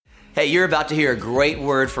Hey, you're about to hear a great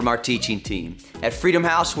word from our teaching team. At Freedom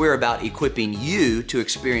House, we're about equipping you to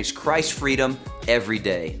experience Christ's freedom every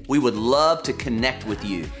day. We would love to connect with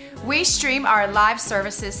you. We stream our live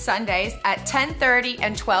services Sundays at 10:30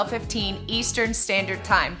 and 12:15 Eastern Standard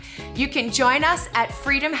Time. You can join us at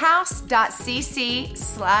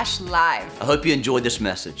freedomhouse.cc/live. I hope you enjoyed this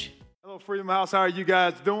message. Hello, Freedom House. How are you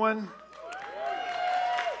guys doing?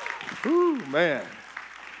 Ooh, man.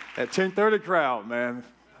 That 10:30 crowd, man.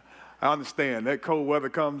 I understand. That cold weather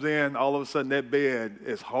comes in, all of a sudden that bed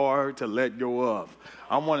is hard to let go of.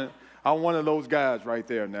 I'm one of those guys right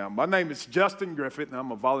there now. My name is Justin Griffith, and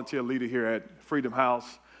I'm a volunteer leader here at Freedom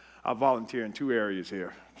House. I volunteer in two areas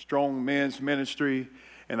here, Strong Men's Ministry,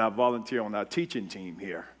 and I volunteer on our teaching team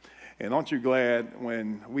here. And aren't you glad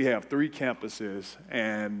when we have 3 campuses,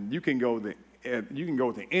 and you can go to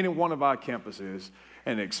any one of our campuses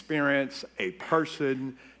and experience a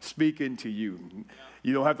person speaking to you.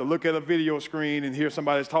 You don't have to look at a video screen and hear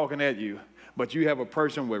somebody's talking at you, but you have a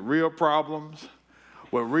person with real problems,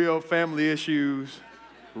 with real family issues,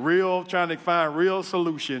 trying to find real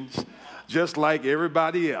solutions, just like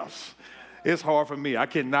everybody else. It's hard for me. I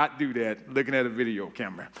cannot do that looking at a video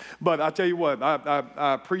camera. But I tell you what,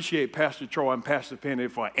 I appreciate Pastor Troy and Pastor Penny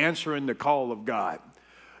for answering the call of God.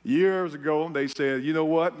 Years ago, they said, you know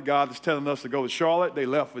what? God is telling us to go to Charlotte. They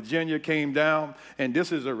left Virginia, came down, and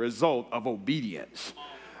this is a result of obedience.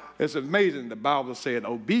 It's amazing the Bible said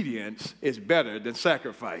obedience is better than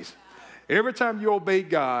sacrifice. Every time you obey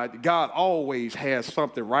God, God always has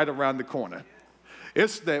something right around the corner.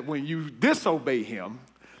 It's that when you disobey him,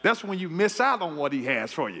 that's when you miss out on what he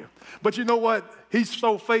has for you. But you know what? He's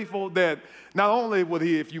so faithful that not only will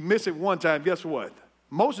he, if you miss it one time, guess what?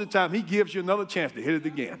 Most of the time, he gives you another chance to hit it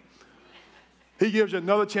again. He gives you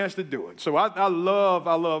another chance to do it. So I love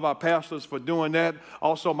our pastors for doing that.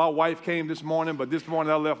 Also, my wife came this morning, but this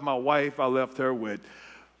morning I left my wife. I left her with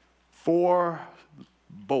 4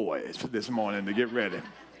 boys this morning to get ready.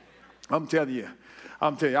 I'm telling you,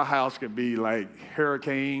 our house can be like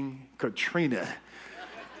Hurricane Katrina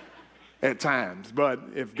at times. But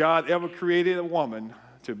if God ever created a woman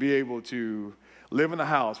to be able to live in a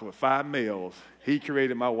house with 5 males, he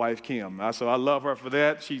created my wife, Kim. So I love her for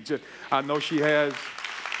that. I know she has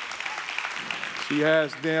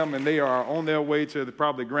them, and they are on their way to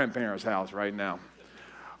probably grandparents' house right now.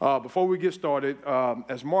 Before we get started,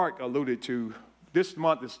 as Mark alluded to, this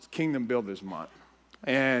month is Kingdom Builders Month.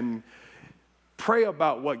 And pray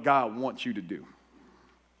about what God wants you to do.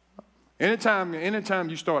 Anytime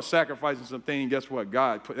you start sacrificing something, guess what?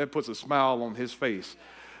 That puts a smile on his face.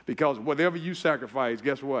 Because whatever you sacrifice,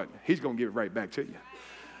 guess what? He's going to give it right back to you.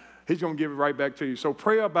 He's going to give it right back to you. So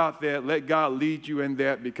pray about that. Let God lead you in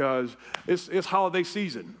that because it's holiday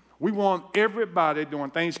season. We want everybody during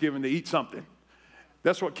Thanksgiving to eat something.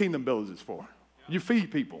 That's what Kingdom Builders is for. You feed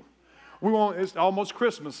people. It's almost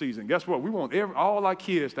Christmas season. Guess what? We want all our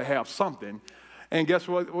kids to have something. And guess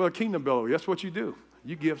what? Well, Kingdom Builder, that's what you do.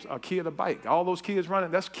 You give a kid a bike. All those kids running,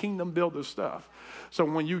 that's Kingdom Builder stuff. So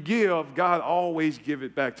when you give, God always give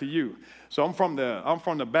it back to you. So I'm from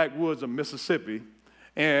the backwoods of Mississippi,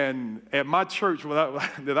 and at my church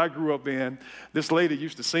that I grew up in, this lady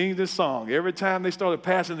used to sing this song every time they started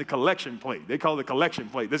passing the collection plate. They call it the collection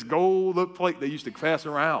plate. This gold plate they used to pass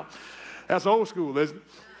around. That's old school, isn't it?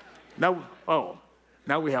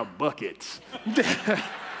 Now we have buckets.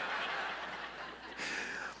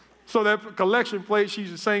 So that collection plate, she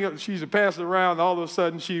used to pass it around. All of a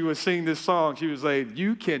sudden, she would sing this song. She would say,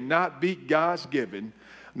 you cannot beat God's giving,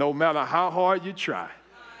 no matter how hard you try.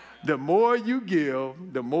 The more you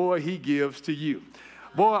give, the more he gives to you.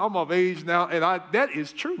 Boy, I'm of age now, and that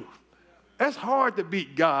is true. That's hard to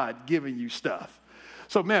beat God giving you stuff.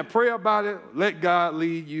 So, man, pray about it. Let God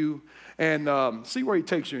lead you, and see where he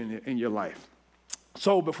takes you in your life.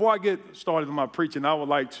 So before I get started on my preaching, I would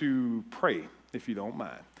like to pray, if you don't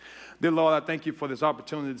mind. Dear Lord, I thank you for this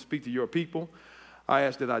opportunity to speak to your people. I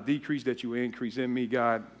ask that I decrease, that you increase in me,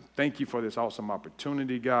 God. Thank you for this awesome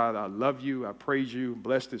opportunity, God. I love you. I praise you.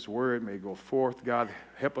 Bless this word. May it go forth, God.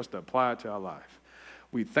 Help us to apply it to our life.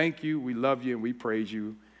 We thank you, we love you, and we praise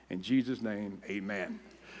you. In Jesus' name, amen.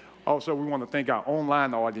 Also, we want to thank our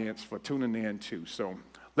online audience for tuning in, too. So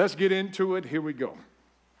let's get into it. Here we go.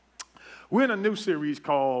 We're in a new series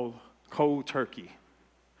called Cold Turkey.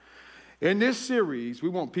 In this series, we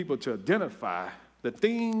want people to identify the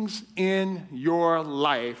things in your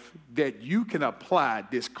life that you can apply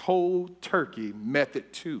this cold turkey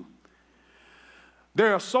method to.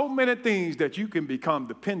 There are so many things that you can become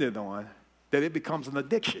dependent on that it becomes an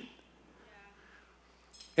addiction.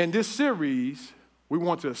 In this series, we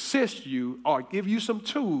want to assist you or give you some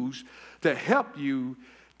tools to help you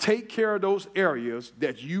take care of those areas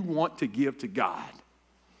that you want to give to God.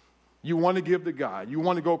 You want to give to God. You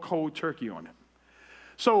want to go cold turkey on it.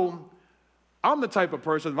 So I'm the type of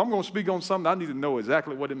person, if I'm going to speak on something, I need to know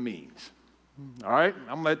exactly what it means. All right?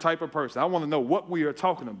 I'm that type of person. I want to know what we are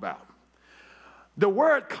talking about. The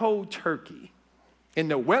word cold turkey in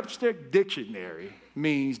the Webster Dictionary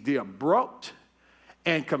means the abrupt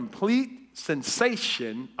and complete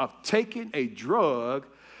sensation of taking a drug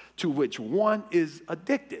to which one is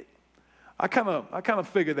addicted. I kind of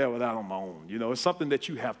figured that one out on my own. You know, it's something that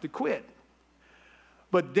you have to quit.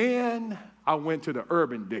 But then I went to the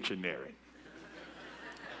Urban Dictionary.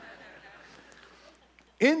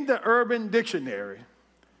 In the Urban Dictionary,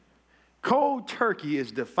 cold turkey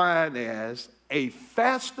is defined as a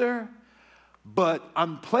faster but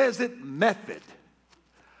unpleasant method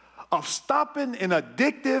of stopping an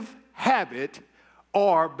addictive habit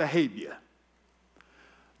or behavior.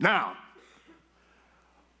 Now,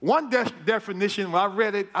 one definition, when I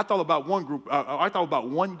read it, I thought about one group.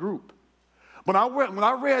 When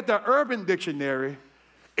I read the Urban Dictionary,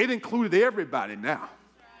 it included everybody now.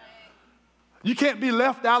 You can't be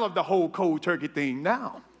left out of the whole cold turkey thing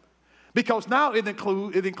now, because now it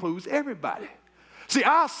includes everybody. See,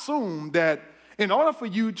 I assume that in order for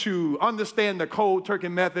you to understand the cold turkey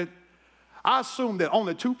method, I assume that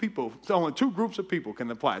only two groups of people can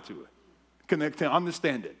apply to it, can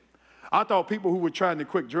understand it. I thought people who were trying to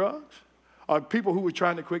quit drugs or people who were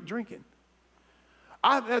trying to quit drinking.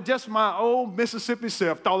 I just my old Mississippi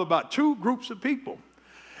self thought about two groups of people.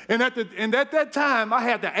 And at that time, I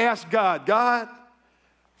had to ask God,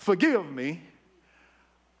 forgive me,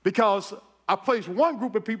 because I placed one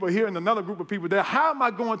group of people here and another group of people there. How am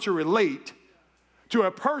I going to relate to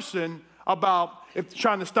a person about if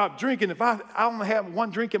trying to stop drinking if I only had one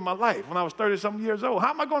drink in my life when I was 30-something years old? How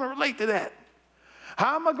am I going to relate to that?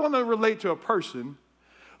 How am I going to relate to a person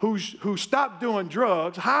who stopped doing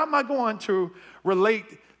drugs? How am I going to relate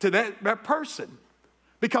to that person?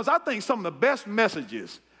 Because I think some of the best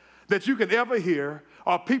messages that you can ever hear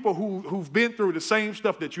are people who've been through the same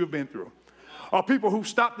stuff that you've been through, or people who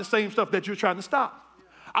stopped the same stuff that you're trying to stop.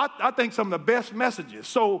 I think some of the best messages.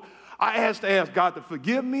 So I asked God to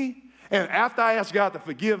forgive me, and after I asked God to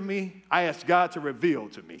forgive me, I asked God to reveal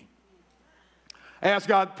to me. I asked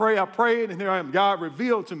God to pray, I prayed, and here I am. God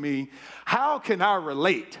revealed to me, how can I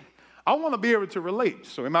relate? I want to be able to relate.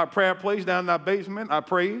 So in my prayer place down in our basement, I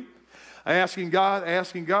prayed, asking God,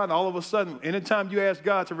 and all of a sudden, anytime you ask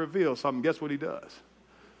God to reveal something, guess what he does?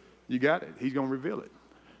 You got it. He's going to reveal it.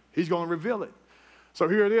 He's going to reveal it. So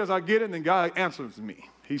here it is. I get it, and God answers me.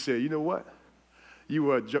 He said, you know what? You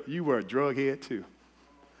were a drug head too.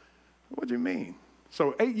 What do you mean?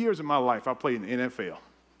 So 8 years of my life, I played in the NFL.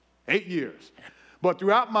 8 years. But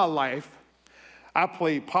throughout my life, I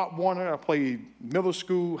played Pop Warner, I played middle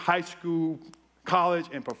school, high school, college,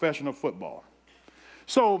 and professional football.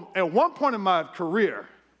 So at one point in my career,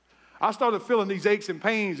 I started feeling these aches and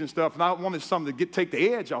pains and stuff, and I wanted something to take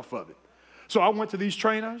the edge off of it. So I went to these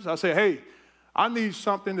trainers. I said, hey, I need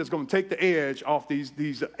something that's going to take the edge off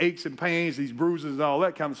these aches and pains, these bruises and all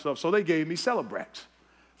that kind of stuff. So they gave me Celebrex,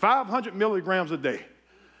 500 milligrams a day.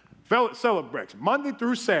 Celebrex, Monday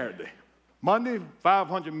through Saturday. Monday,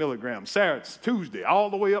 500 milligrams. Saturday, Tuesday, all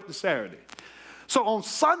the way up to Saturday. So on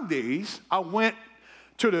Sundays, I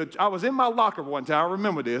was in my locker one time, I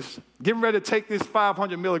remember this, getting ready to take this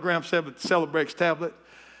 500 milligram Celebrex tablet,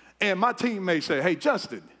 and my teammates say, hey,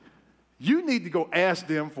 Justin, you need to go ask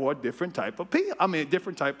them for a different type of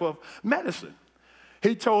different type of medicine.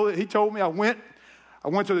 He told me, I went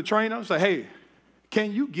to the trainer and said, hey,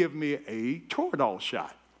 can you give me a Toradol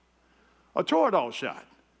shot? A Toradol shot.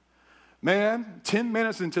 Man, 10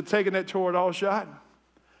 minutes into taking that Toradol shot,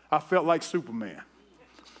 I felt like Superman.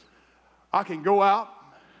 I can go out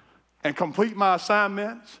and complete my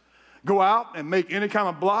assignments, go out and make any kind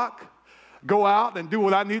of block, go out and do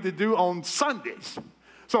what I need to do on Sundays.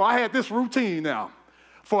 So I had this routine now.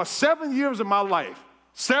 For 7 years of my life,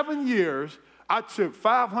 7 years, I took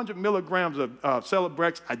 500 milligrams of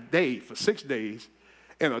Celebrex a day for 6 days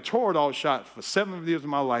and a Toradol shot for 7 years of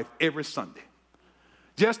my life every Sunday,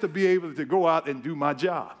 just to be able to go out and do my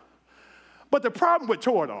job. But the problem with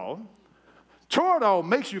Toradol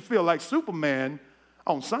makes you feel like Superman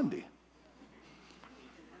on Sunday.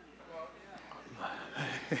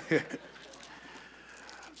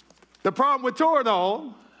 The problem with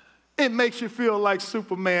Toradol, it makes you feel like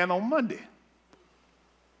Superman on Monday.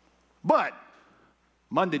 But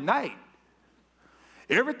Monday night,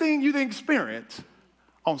 everything you didn't experience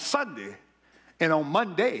on Sunday and on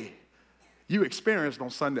Monday, you experienced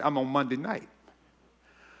on Monday night.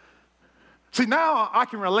 See, now I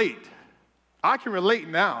can relate. I can relate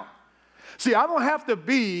now. See, I don't have to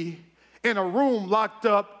be in a room locked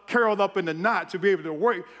up, curled up in the knot to be able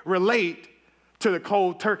to relate to the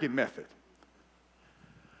cold turkey method.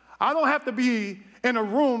 I don't have to be in a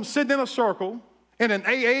room sitting in a circle in an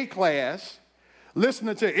AA class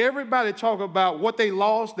listening to everybody talk about what they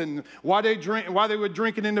lost and why they were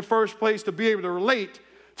drinking in the first place to be able to relate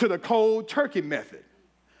to the cold turkey method.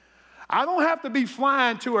 I don't have to be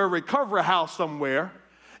flying to a recovery house somewhere,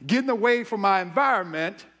 getting away from my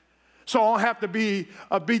environment, so I don't have to be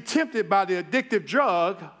tempted by the addictive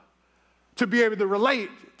drug to be able to relate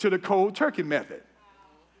to the cold turkey method.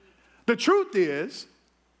 The truth is,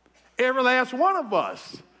 every last one of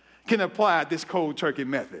us can apply this cold turkey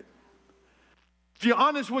method. If you're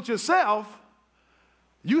honest with yourself,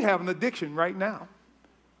 you have an addiction right now.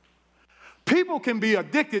 People can be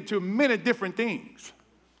addicted to many different things.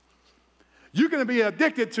 You can be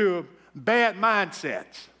addicted to bad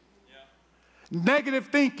mindsets, negative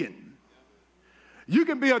thinking. You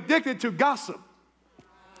can be addicted to gossip.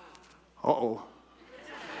 Uh-oh.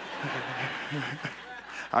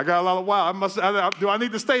 I got a lot of wow. Do I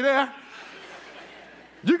need to stay there?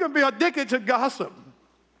 You can be addicted to gossip.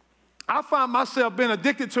 I find myself being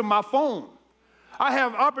addicted to my phone. I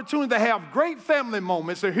have opportunity to have great family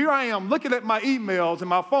moments, and here I am looking at my emails and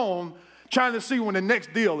my phone, trying to see when the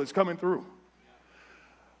next deal is coming through.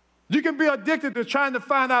 You can be addicted to trying to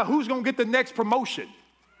find out who's going to get the next promotion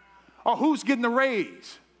or who's getting the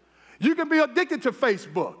raise. You can be addicted to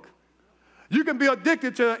Facebook. You can be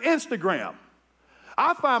addicted to Instagram.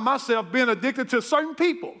 I find myself being addicted to certain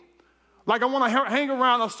people. Like I want to hang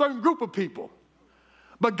around a certain group of people.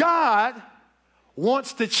 But God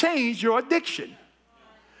wants to change your addiction.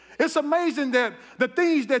 It's amazing that the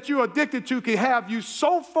things that you're addicted to can have you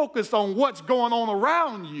so focused on what's going on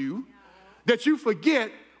around you that you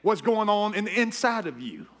forget what's going on in the inside of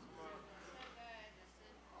you.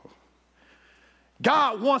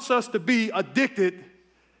 God wants us to be addicted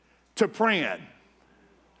to praying.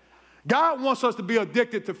 God wants us to be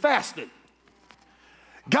addicted to fasting.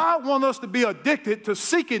 God wants us to be addicted to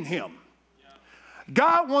seeking Him.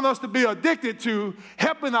 God wants us to be addicted to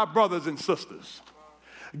helping our brothers and sisters.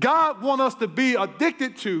 God wants us to be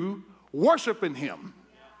addicted to worshiping Him.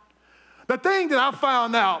 The thing that I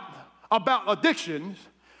found out about addictions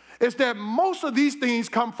is that most of these things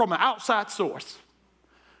come from an outside source.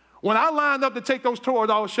 When I lined up to take those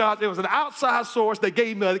Toradol shots, there was an outside source that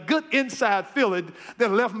gave me a good inside feeling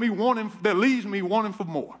that leaves me wanting for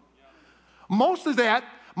more. Most of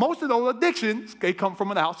those addictions, they come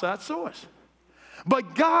from an outside source.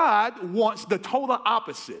 But God wants the total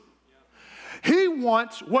opposite. He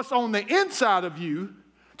wants what's on the inside of you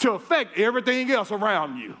to affect everything else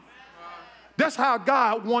around you. That's how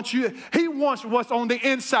God wants you. He wants what's on the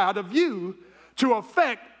inside of you to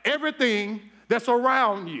affect everything that's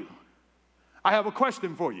around you. I have a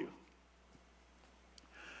question for you.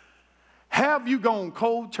 Have you gone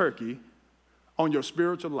cold turkey on your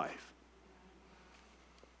spiritual life?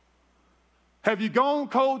 Have you gone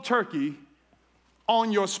cold turkey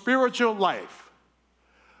on your spiritual life?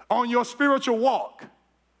 On your spiritual walk?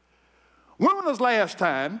 When was the last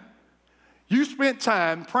time you spent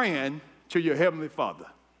time praying to your Heavenly Father?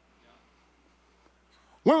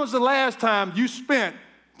 When was the last time you spent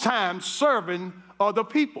time serving other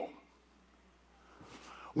people?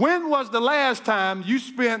 When was the last time you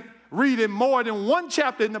spent reading more than one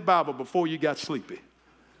chapter in the Bible before you got sleepy?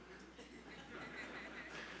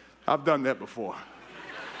 I've done that before.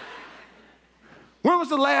 When was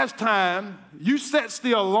the last time you sat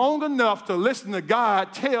still long enough to listen to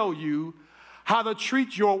God tell you how to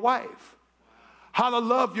treat your wife, how to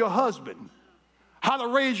love your husband, how to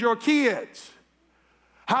raise your kids,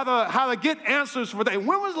 how to get answers for that?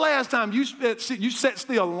 When was the last time you sat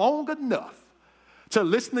still long enough to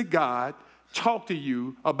listen to God talk to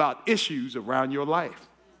you about issues around your life?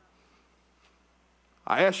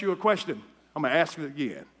 I asked you a question. I'm going to ask it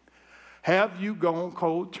again. Have you gone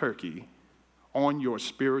cold turkey on your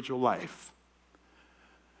spiritual life?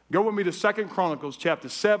 Go with me to 2 Chronicles chapter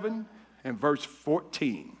 7 and verse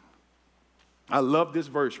 14. I love this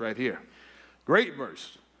verse right here. Great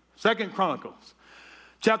verse. 2 Chronicles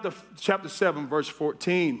chapter 7 verse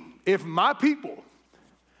 14. If my people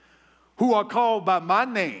who are called by my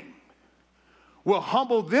name will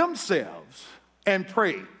humble themselves and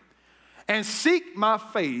pray and seek my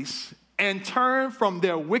face and turn from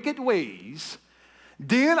their wicked ways,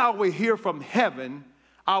 then I will hear from heaven,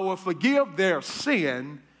 I will forgive their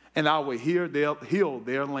sin, and I will heal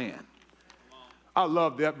their land. I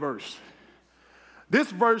love that verse.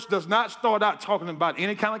 This verse does not start out talking about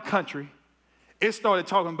any kind of country. It started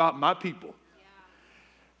talking about my people.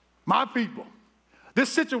 My people. This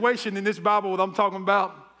situation in this Bible, what I'm talking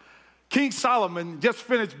about, King Solomon just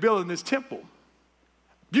finished building this temple.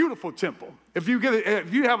 Beautiful temple. If you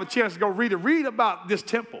have a chance to go read about this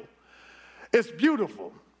temple. It's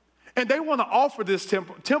beautiful. And they want to offer this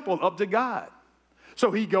temple up to God.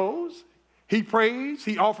 So he goes, he prays,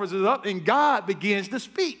 he offers it up, and God begins to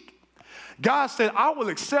speak. God said, I will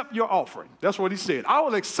accept your offering. That's what he said. I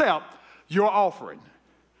will accept your offering.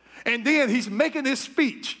 And then he's making this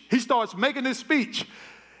speech. He starts making this speech.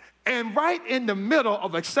 And right in the middle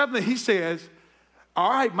of accepting it, he says,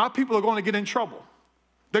 all right, my people are going to get in trouble.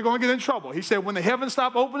 They're going to get in trouble. He said, when the heavens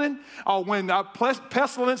stop opening, or when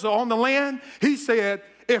pestilence are on the land, he said,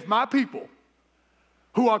 if my people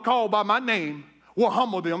who are called by my name will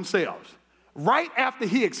humble themselves. Right after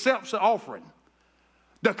he accepts the offering,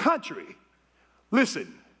 the country,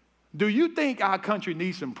 listen, do you think our country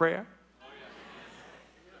needs some prayer?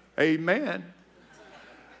 Amen.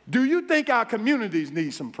 Do you think our communities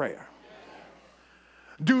need some prayer?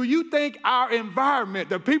 Do you think our environment,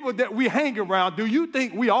 the people that we hang around, do you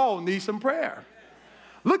think we all need some prayer?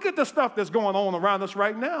 Look at the stuff that's going on around us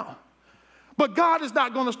right now. But God is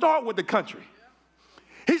not going to start with the country.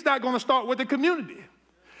 He's not going to start with the community.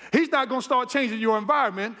 He's not going to start changing your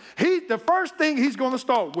environment. The first thing he's going to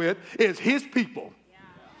start with is his people.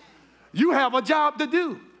 You have a job to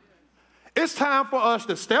do. It's time for us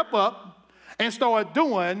to step up and start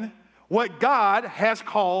doing what God has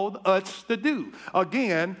called us to do.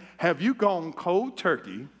 Again, have you gone cold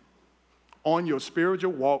turkey on your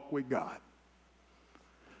spiritual walk with God?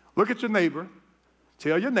 Look at your neighbor.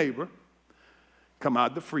 Tell your neighbor, come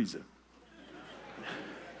out the freezer.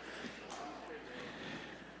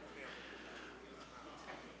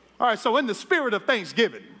 All right, so in the spirit of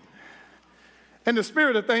Thanksgiving,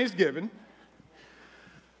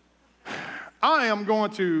 I am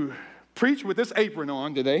going to preach with this apron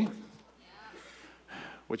on today,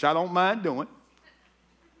 which I don't mind doing.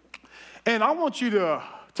 And I want you to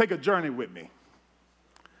take a journey with me.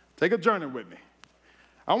 Take a journey with me.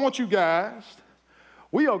 I want you guys,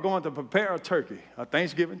 we are going to prepare a turkey, a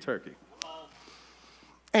Thanksgiving turkey.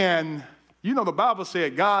 And you know the Bible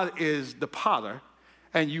said God is the potter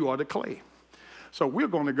and you are the clay. So we're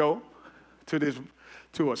going to go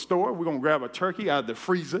to a store. We're going to grab a turkey out of the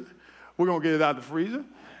freezer. We're going to get it out of the freezer.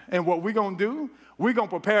 And what we're going to do, we're going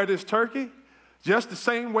to prepare this turkey just the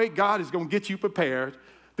same way God is going to get you prepared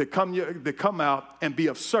to come out and be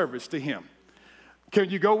of service to him. Can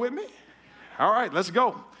you go with me? All right, let's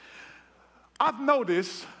go. I've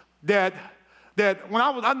noticed that when I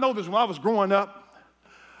was growing up,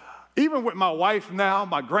 even with my wife now,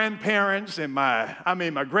 my grandparents and my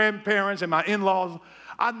grandparents and my in-laws,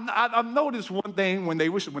 I've noticed one thing when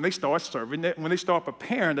they start serving it, when they start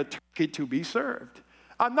preparing the turkey to be served.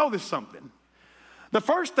 I noticed something. The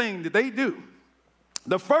first thing that they do,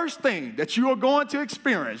 the first thing that you are going to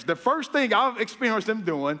experience, the first thing I've experienced them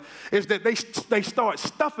doing is that they start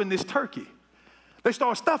stuffing this turkey. They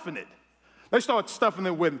start stuffing it. They start stuffing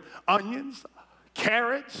it with onions,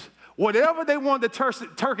 carrots, whatever they want the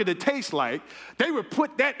turkey to taste like, they would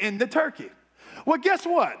put that in the turkey. Well, guess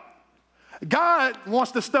what? God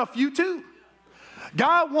wants to stuff you too.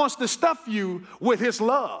 God wants to stuff you with his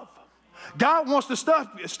love. God wants to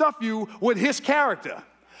stuff you with his character.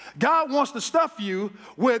 God wants to stuff you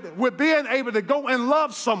with being able to go and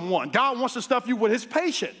love someone. God wants to stuff you with his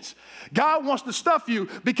patience. God wants to stuff you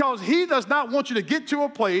because he does not want you to get to a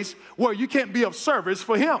place where you can't be of service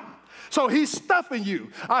for him. So he's stuffing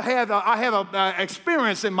you. I had an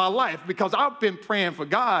experience in my life because I've been praying for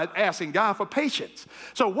God, asking God for patience.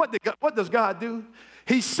 So what does God do?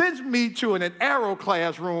 He sends me to an arrow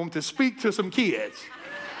classroom to speak to some kids.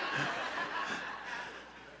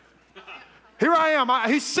 Here I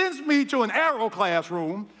am. He sends me to an arrow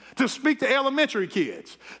classroom to speak to elementary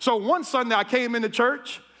kids. So one Sunday I came into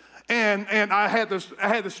church and I had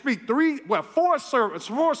to speak four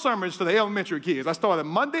sermons to the elementary kids. I started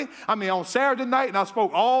on Saturday night, and I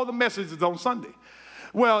spoke all the messages on Sunday.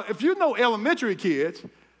 Well, if you know elementary kids,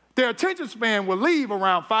 their attention span will leave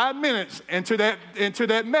around 5 minutes into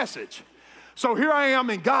that message. So here I am,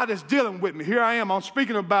 and God is dealing with me. Here I am. I'm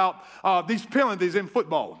speaking about these penalties in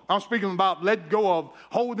football. I'm speaking about let go of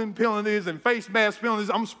holding penalties and face mask penalties.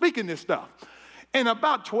 I'm speaking this stuff. And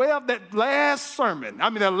about 12, that last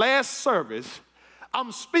service,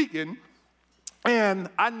 I'm speaking, and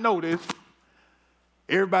I noticed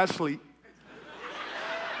everybody asleep.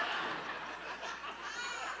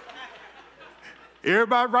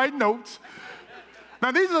 Everybody writing notes.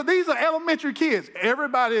 Now, these are elementary kids.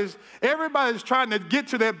 Everybody's trying to get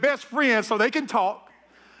to their best friend so they can talk.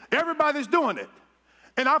 Everybody's doing it.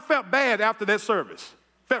 And I felt bad after that service.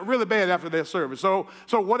 Felt really bad after that service. So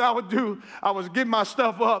what I would do, I was getting my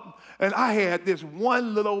stuff up, and I had this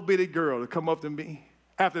one little bitty girl to come up to me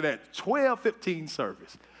after that 12:15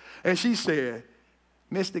 service. And she said,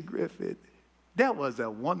 Mr. Griffith, that was a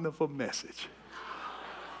wonderful message.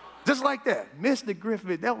 Just like that. Mr.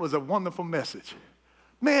 Griffith, that was a wonderful message.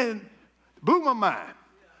 Man, blew my mind.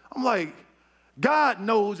 I'm like, God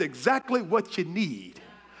knows exactly what you need.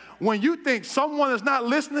 When you think someone is not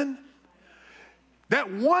listening, that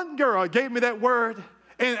one girl gave me that word,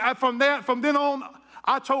 and from then on,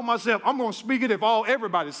 I told myself, I'm going to speak it if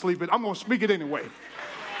everybody's sleeping. I'm going to speak it anyway.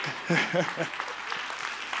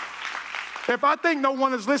 If I think no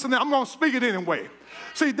one is listening, I'm going to speak it anyway.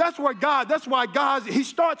 See, that's why God, he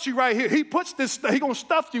starts you right here. He puts this, he's going to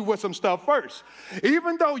stuff you with some stuff first.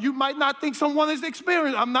 Even though you might not think someone is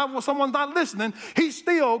experiencing, someone's not listening, you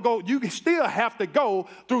still have to go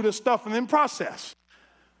through the stuffing process.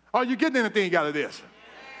 Are you getting anything out of this?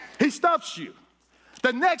 He stuffs you.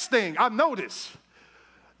 The next thing I notice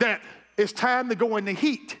that it's time to go in the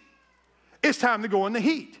heat. It's time to go in the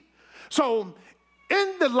heat. So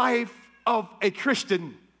in the life of a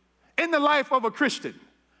Christian,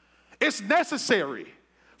 it's necessary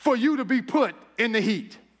for you to be put in the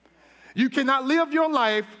heat. You cannot live your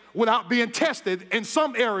life without being tested in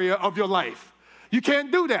some area of your life. You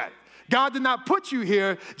can't do that. God did not put you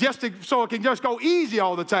here so it can just go easy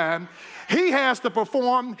all the time. He has to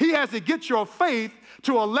perform. He has to get your faith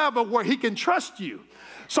to a level where he can trust you.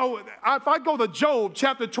 So if I go to Job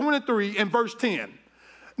chapter 23 and verse 10,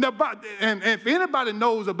 now, and if anybody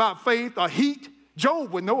knows about faith or heat,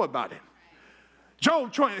 Job would know about it.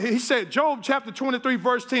 Job chapter 23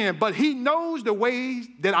 verse 10, but he knows the ways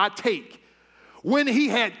that I take. When he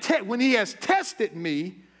has tested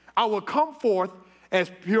me, I will come forth as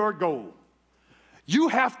pure gold. You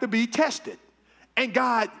have to be tested. And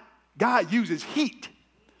God uses heat.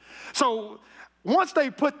 So once they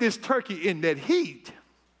put this turkey in that heat,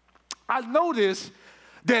 I noticed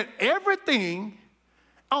that everything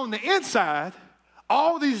on the inside,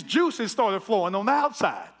 all these juices started flowing on the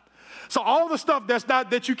outside. So all the stuff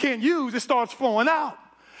that you can't use, it starts flowing out.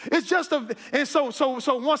 It's just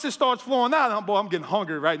so once it starts flowing out, I'm getting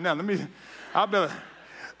hungry right now.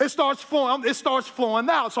 It starts flowing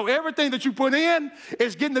out. So everything that you put in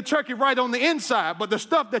is getting the turkey right on the inside. But the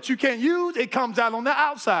stuff that you can't use, it comes out on the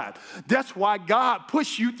outside. That's why God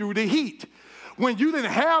pushed you through the heat. When you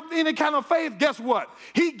didn't have any kind of faith, guess what?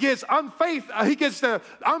 He gets the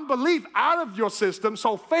unbelief out of your system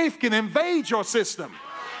so faith can invade your system.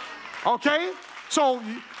 Okay? So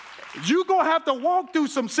you're going to have to walk through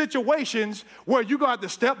some situations where you're going to have to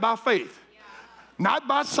step by faith. Not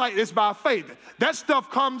by sight, it's by faith. That stuff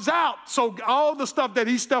comes out, so all the stuff that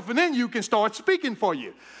he's stuffing in you can start speaking for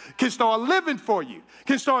you, can start living for you,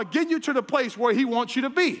 can start getting you to the place where he wants you to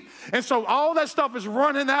be. And so all that stuff is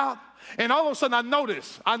running out, and all of a sudden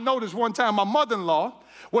I noticed one time my mother-in-law,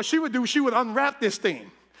 what she would do, she would unwrap this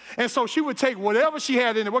thing. And so she would take whatever she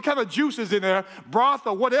had in it, what kind of juices in there, broth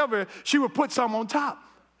or whatever, she would put some on top.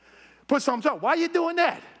 Put some on top. Why are you doing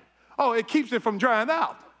that? Oh, it keeps it from drying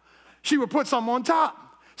out. She would put some on top.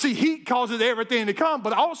 See, heat causes everything to come,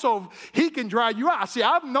 but also heat can dry you out. See,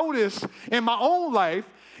 I've noticed in my own life,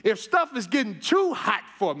 if stuff is getting too hot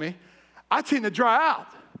for me, I tend to dry out.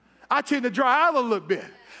 I tend to dry out a little bit.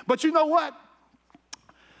 But you know what?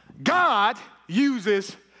 God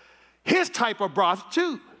uses his type of broth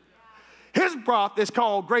too. His broth is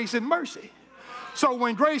called grace and mercy. So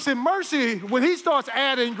when he starts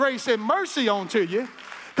adding grace and mercy onto you,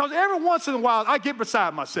 because every once in a while I get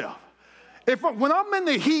beside myself. When I'm in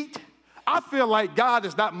the heat, I feel like God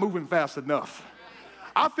is not moving fast enough.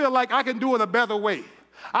 I feel like I can do it a better way.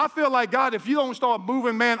 I feel like, God, if you don't start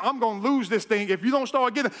moving, man, I'm going to lose this thing. If you don't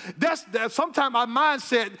start getting, sometimes our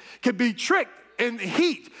mindset can be tricked in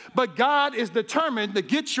heat. But God is determined to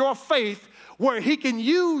get your faith where he can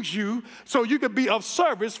use you so you can be of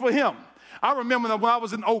service for him. I remember when I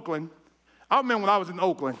was in Oakland,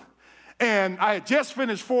 and I had just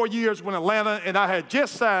finished 4 years with Atlanta, and I had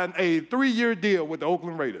just signed a 3-year deal with the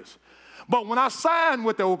Oakland Raiders. But when I signed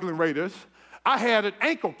with the Oakland Raiders, I had an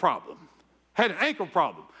ankle problem.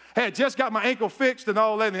 Had just got my ankle fixed and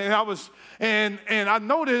all that, and I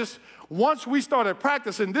noticed once we started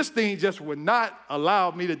practicing, this thing just would not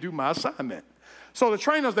allow me to do my assignment. So the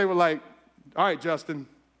trainers, they were like, all right, Justin,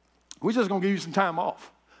 we're just going to give you some time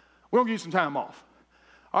off. We're going to give you some time off.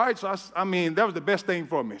 All right, so that was the best thing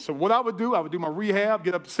for me. So what I would do my rehab,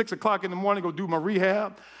 get up at 6 o'clock in the morning, go do my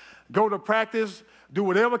rehab, go to practice, do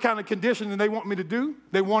whatever kind of conditioning they wanted me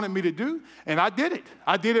to do, and I did it.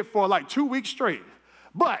 I did it for like 2 weeks straight.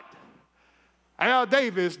 But Al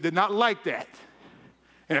Davis did not like that.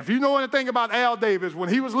 And if you know anything about Al Davis, when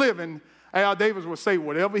he was living, Al Davis would say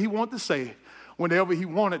whatever he wanted to say, whenever he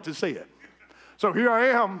wanted to say it. So here I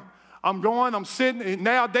am, I'm sitting, and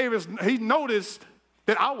Al Davis, he noticed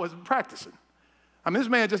that I wasn't practicing. I mean, this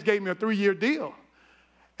man just gave me a 3-year deal,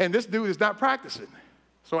 and this dude is not practicing.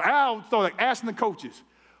 So Al started asking the coaches,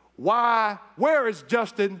 where is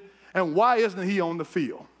Justin, and why isn't he on the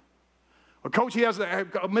field? Well, coach,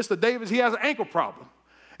 Mr. Davis, he has an ankle problem.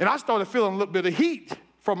 And I started feeling a little bit of heat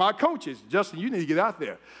from my coaches. Justin, you need to get out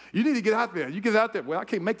there. You need to get out there. You get out there. Well, I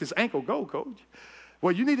can't make this ankle go, coach.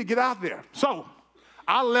 Well, you need to get out there. So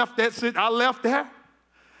I left there.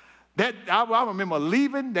 I remember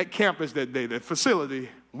leaving that campus that day, that facility,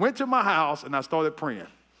 went to my house, and I started praying.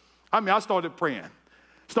 I started praying.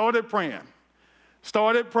 Started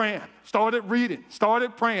reading,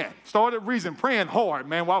 started praying, started reasoning, praying hard,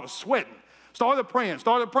 man, while I was sweating. Started praying,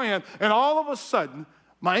 and all of a sudden,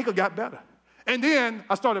 my ankle got better. And then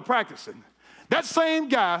I started practicing. That same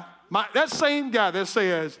guy that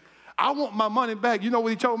says, I want my money back, you know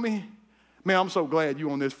what he told me? Man, I'm so glad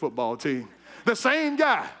you on this football team. The same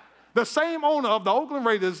guy, the same owner of the Oakland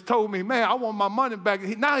Raiders told me, man, I want my money back.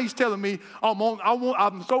 Now he's telling me,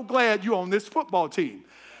 I'm so glad you're on this football team.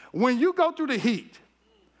 When you go through the heat,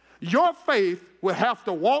 your faith will have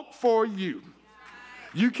to walk for you.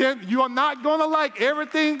 You are not going to like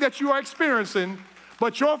everything that you are experiencing,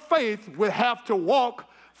 but your faith will have to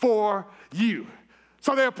walk for you.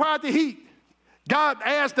 So they applied the heat. God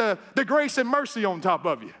adds the grace and mercy on top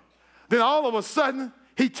of you. Then all of a sudden,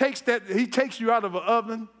 he takes you out of an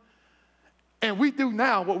oven, and we do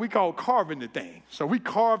now what we call carving the thing. So we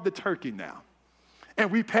carve the turkey now,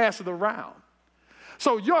 and we pass it around.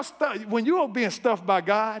 So when you are being stuffed by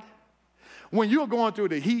God, when you're going through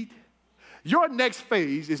the heat, your next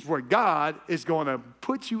phase is where God is going to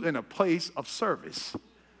put you in a place of service.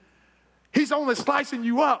 He's only slicing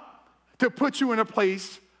you up to put you in a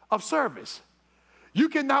place of service. You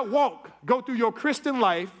cannot go through your Christian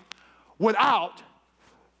life without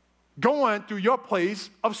going through your place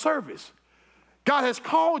of service. God has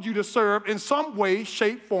called you to serve in some way,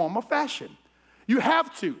 shape, form, or fashion. You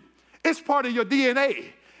have to. It's part of your DNA.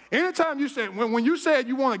 Anytime when you said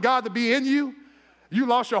you wanted God to be in you, you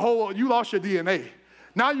lost your DNA.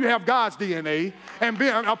 Now you have God's DNA, and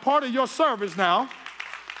being a part of your service now,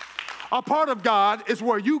 a part of God is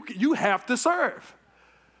where you have to serve.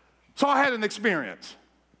 So I had an experience.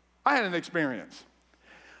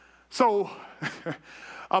 So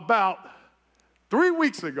about 3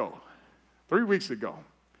 weeks ago,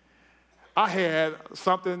 I had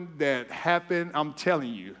something that happened. I'm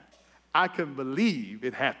telling you, I couldn't believe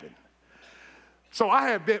it happened. So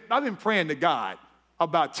I've been praying to God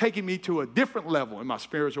about taking me to a different level in my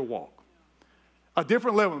spiritual walk. And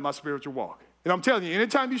I'm telling you,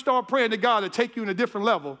 anytime you start praying to God to take you in a different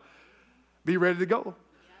level, be ready to go.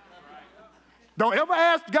 Don't ever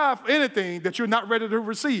ask God for anything that you're not ready to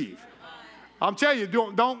receive. I'm telling you,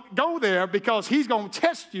 don't go there, because he's going to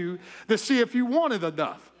test you to see if you want it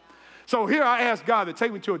enough. So here I asked God to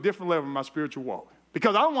take me to a different level in my spiritual walk,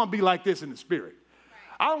 because I don't want to be like this in the spirit.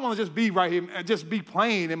 I don't want to just be right here and just be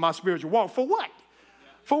plain in my spiritual walk. For what?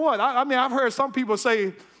 For what? I mean, I've heard some people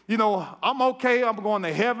say, you know, I'm okay, I'm going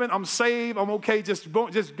to heaven, I'm saved, I'm okay just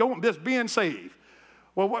being saved.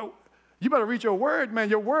 Well, you better read your word,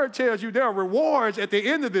 man. Your word tells you there are rewards at the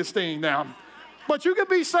end of this thing now. But you can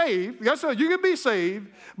be saved. Yes, sir, you can be saved.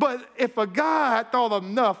 But if a God thought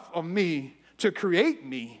enough of me to create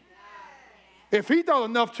me, if he thought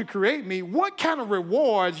enough to create me, what kind of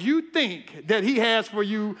rewards you think that he has for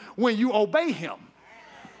you when you obey him?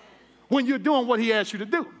 When you're doing what he asked you to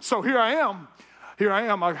do. So here I am.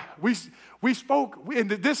 We spoke,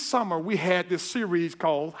 this summer we had this series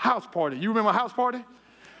called House Party. You remember House Party?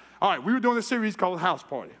 All right, we were doing a series called House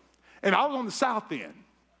Party. And I was on the south end.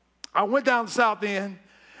 I went down the south end,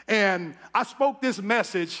 and I spoke this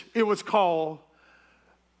message. It was called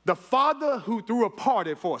The Father Who Threw a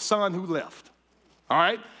Party for a Son Who Left. All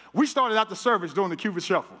right? We started out the service doing the Cupid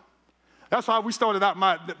Shuffle. That's how we started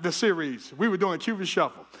out the series. We were doing a Cupid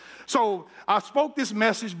Shuffle. So I spoke this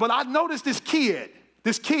message, but I noticed this kid,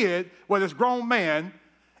 this grown man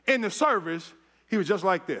in the service, he was just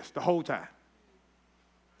like this the whole time.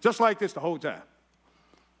 Just like this the whole time.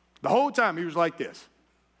 The whole time he was like this.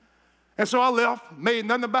 And so I left, made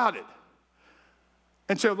nothing about it.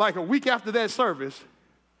 Until like a week after that service,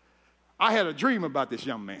 I had a dream about this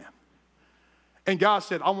young man. And God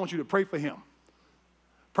said, I want you to pray for him.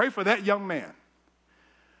 Pray for that young man.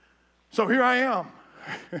 So here I am.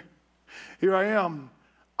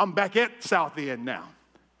 I'm back at South End now.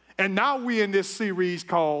 And now we're in this series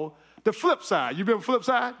called The Flip Side. You been Flip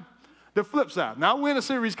Side? The flip side. Now, we're in a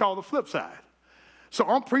series called The Flip Side. So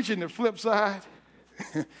I'm preaching the flip side.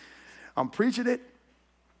 I'm preaching it.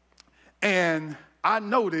 And I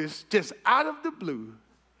noticed just out of the blue,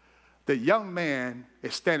 the young man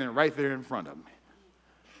is standing right there in front of me.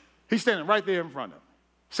 He's standing right there in front of me.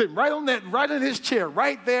 Sitting right in his chair,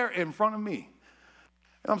 right there in front of me.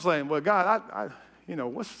 And I'm saying, well, God,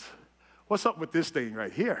 what's up with this thing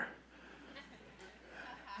right here?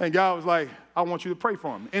 And God was like, I want you to pray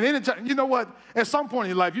for him. And anytime, you know what? At some point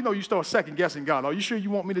in your life, you start second guessing God. Are you sure you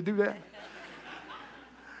want me to do that?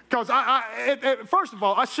 Because first of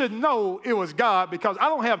all, I should know it was God because I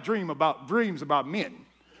don't have dreams about men.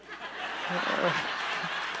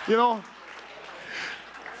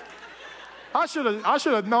 I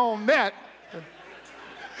should have known that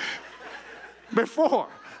before.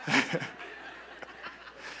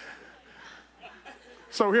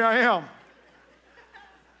 So here I am.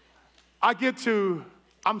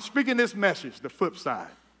 I'm speaking this message, the flip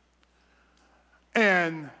side.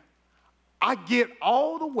 And I get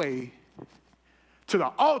all the way to the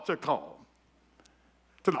altar call.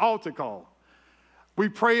 We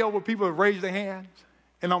pray over people that raise their hands,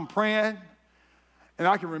 and I'm praying, and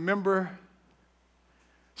I can remember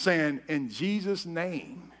saying, in Jesus'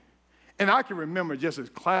 name. And I can remember just as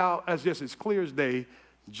clear as day,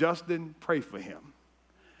 Justin, pray for him.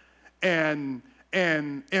 And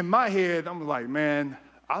in my head, I'm like, man,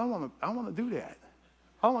 I don't want to do that.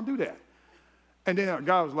 I don't want to do that. And then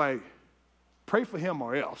God was like, pray for him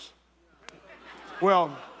or else.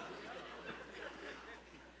 Well,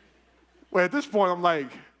 at this point, I'm like,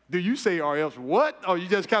 do you say or else what? Or you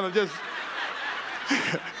just kind of just...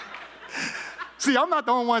 See, I'm not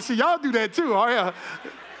the only one. See, y'all do that too. Oh, yeah.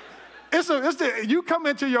 You come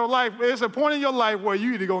into your life, it's a point in your life where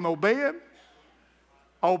you either going to obey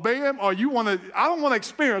him, or you want to, I don't want to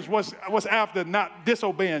experience what's after not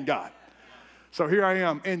disobeying God. So here I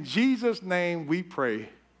am. In Jesus' name we pray,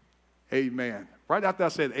 amen. Right after I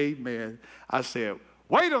said amen, I said,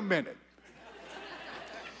 wait a minute.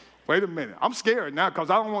 Wait a minute. I'm scared now because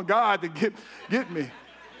I don't want God to get me.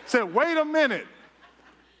 Said, wait a minute.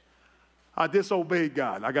 I disobeyed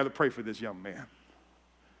God. I got to pray for this young man.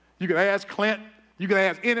 You can ask Clint. You can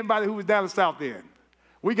ask anybody who was down the South End.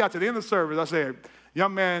 We got to the end of the service. I said,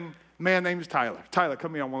 young man name is Tyler. Tyler,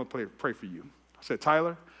 come here. I want to pray for you. I said,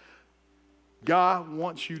 Tyler, God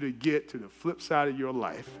wants you to get to the flip side of your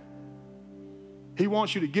life. He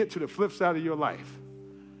wants you to get to the flip side of your life.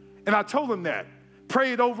 And I told him that.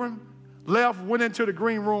 Prayed over him. Left, went into the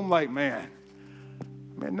green room like, man,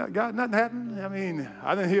 God, nothing happened. I mean,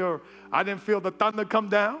 I didn't feel the thunder come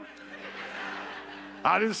down.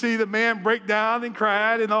 I didn't see the man break down and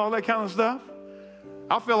cried and all that kind of stuff.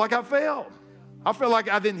 I felt like I failed. I felt like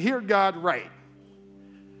I didn't hear God right.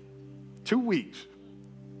 2 weeks.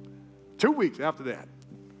 2 weeks after that,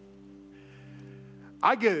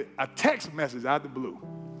 I get a text message out of the blue.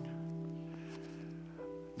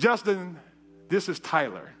 Justin, this is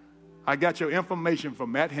Tyler. I got your information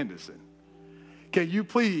from Matt Henderson. Can you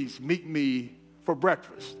please meet me for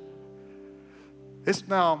breakfast?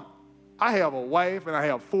 Now, I have a wife and I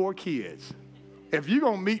have 4 kids. If you're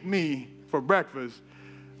going to meet me for breakfast,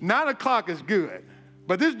 9 o'clock is good.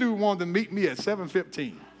 But this dude wanted to meet me at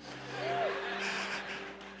 7:15.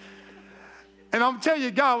 And I'm telling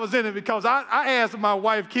you, God was in it because I asked my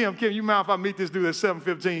wife, Kim, you mind if I meet this dude at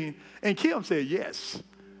 7:15? And Kim said yes,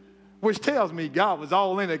 which tells me God was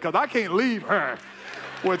all in it because I can't leave her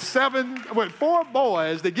with 4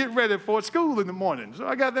 boys that get ready for school in the morning. So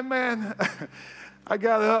I got that man. I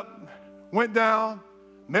got up, went down,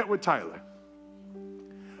 met with Tyler.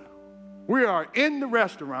 We are in the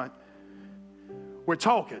restaurant. We're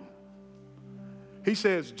talking. He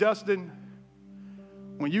says, Justin,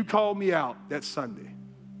 when you called me out that Sunday,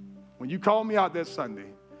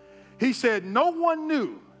 he said, no one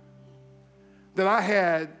knew that I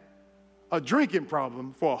had a drinking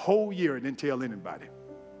problem for a whole year and didn't tell anybody.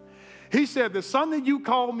 He said, the Sunday you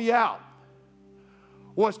called me out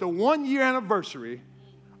was the 1-year anniversary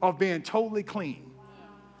of being totally clean.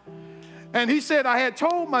 And he said, I had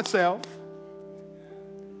told myself,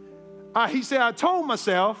 I told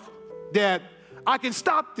myself that I can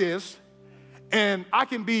stop this and I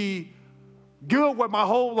can be good with my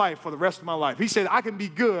whole life for the rest of my life. He said, I can be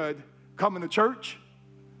good coming to church.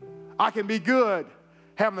 I can be good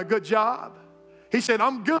having a good job. He said,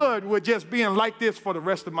 I'm good with just being like this for the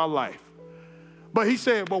rest of my life. But he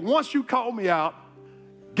said, but once you called me out,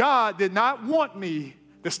 God did not want me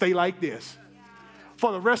to stay like this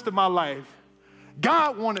for the rest of my life.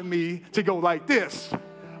 God wanted me to go like this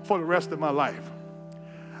for the rest of my life.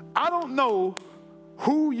 I don't know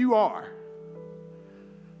who you are,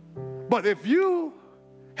 But if you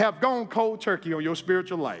have gone cold turkey on your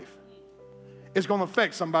spiritual life, it's going to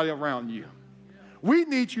affect somebody around you. We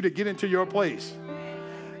need you to get into your place.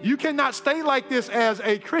 You cannot stay like this as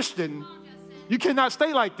a Christian. You cannot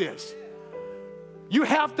stay like this. You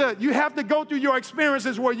have to go through your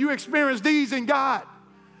experiences where you experience these in God.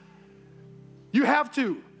 You have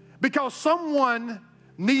to, because someone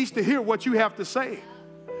needs to hear what you have to say.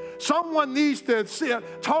 Someone needs to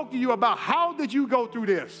talk to you about how did you go through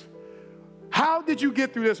this? How did you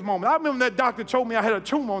get through this moment? I remember that doctor told me I had a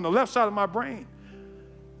tumor on the left side of my brain.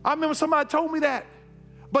 I remember somebody told me that.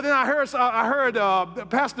 But then I heard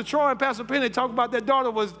Pastor Troy and Pastor Penny talk about their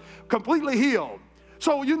daughter was completely healed.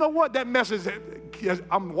 So you know what? That message,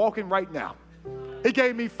 I'm walking right now. It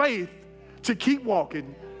gave me faith to keep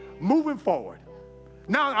walking, moving forward.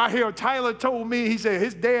 Now I hear Tyler told me, he said,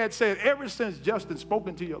 his dad said, ever since Justin spoke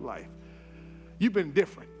into your life, you've been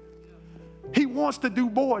different. He wants to do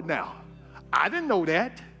more now. I didn't know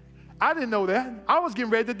that. I was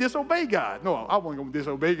getting ready to disobey God. No, I wasn't going to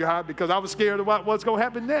disobey God because I was scared about what's going to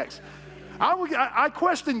happen next. I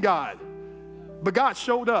questioned God, but God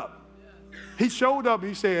showed up. He showed up and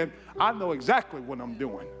he said, I know exactly what I'm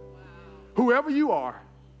doing. Whoever you are,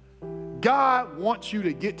 God wants you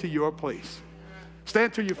to get to your place.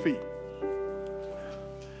 Stand to your feet.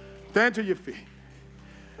 Stand to your feet.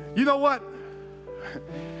 You know what?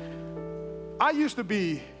 I used to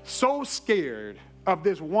be so scared of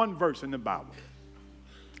this one verse in the Bible.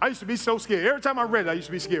 I used to be so scared. Every time I read it, I used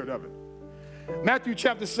to be scared of it. Matthew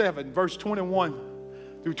chapter 7, verse 21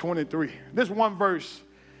 through 23. This one verse,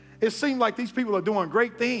 it seemed like these people are doing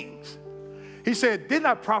great things. He said, didn't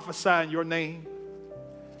I prophesy in your name?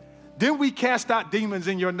 Didn't we cast out demons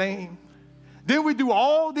in your name? Didn't we do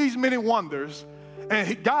all these many wonders?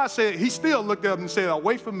 And God said, he still looked at them and said,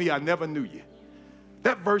 away from me, I never knew you.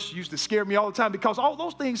 That verse used to scare me all the time because all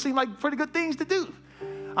those things seem like pretty good things to do.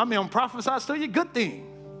 I mean, I'm prophesying to you, good things.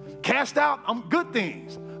 Cast out, good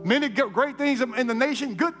things. Many great things in the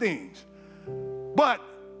nation, good things. But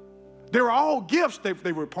they were all gifts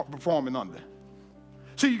they were performing under.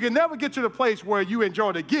 So you can never get to the place where you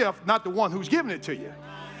enjoy the gift, not the one who's giving it to you.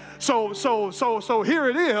 So here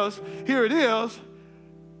it is,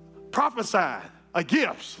 prophesying, a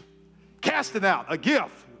gift, casting out, a gift.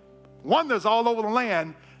 Wonders all over the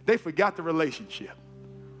land, they forgot the relationship.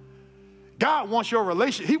 God wants your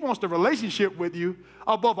relationship. He wants the relationship with you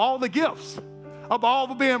above all the gifts, above all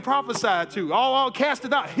the being prophesied to, all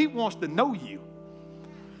casted out. He wants to know you.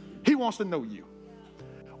 He wants to know you.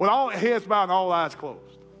 With all heads bowed and all eyes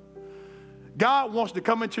closed. God wants to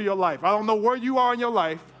come into your life. I don't know where you are in your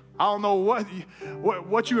life. I don't know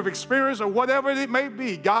what you have experienced or whatever it may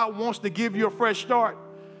be. God wants to give you a fresh start.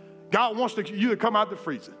 God wants you to come out the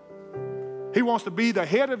freezer. He wants to be the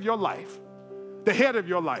head of your life, the head of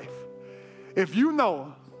your life. If you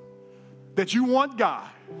know that you want God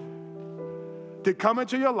to come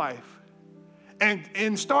into your life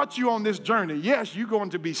and start you on this journey, yes, you're going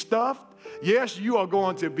to be stuffed. Yes, you are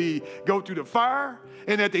going to go through the fire.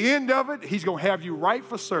 And at the end of it, he's going to have you right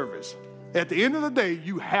for service. At the end of the day,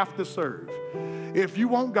 you have to serve. If you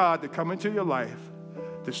want God to come into your life,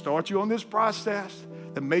 to start you on this process,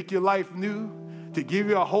 to make your life new, to give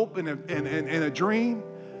you a hope and a dream,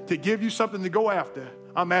 to give you something to go after,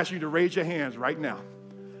 I'm asking you to raise your hands right now.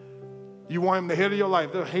 You want him the head of your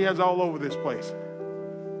life. There are hands all over this place.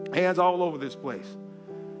 Hands all over this place.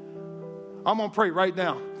 I'm going to pray right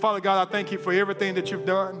now. Father God, I thank you for everything that you've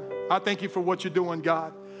done. I thank you for what you're doing,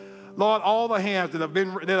 God. Lord, all the hands that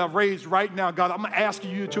I've raised right now, God, I'm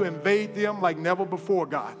asking you to invade them like never before,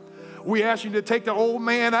 God. We ask you to take the old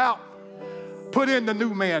man out. Put in the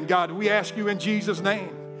new man, God. We ask you in Jesus'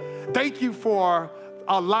 name. Thank you for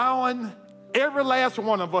allowing every last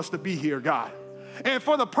one of us to be here, God. And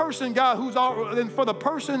for the person, God, who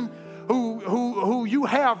you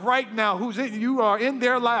have right now, you are in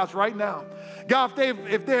their lives right now. God,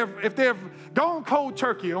 if they've gone cold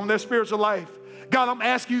turkey on their spiritual life, God, I'm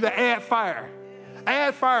asking you to add fire.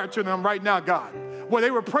 Add fire to them right now, God, where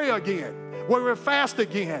they will pray again, where they will fast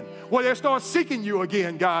again, where they start seeking you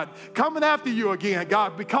again, God, coming after you again,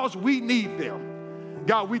 God, because we need them.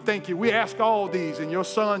 God, we thank you. We ask all these in your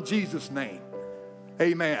son, Jesus' name.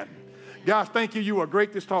 Amen. Guys, thank you. You are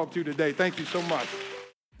great to talk to today. Thank you so much.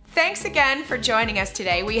 Thanks again for joining us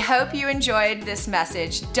today. We hope you enjoyed this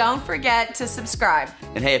message. Don't forget to subscribe.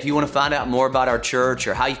 And hey, if you want to find out more about our church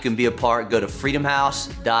or how you can be a part, go to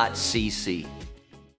freedomhouse.cc.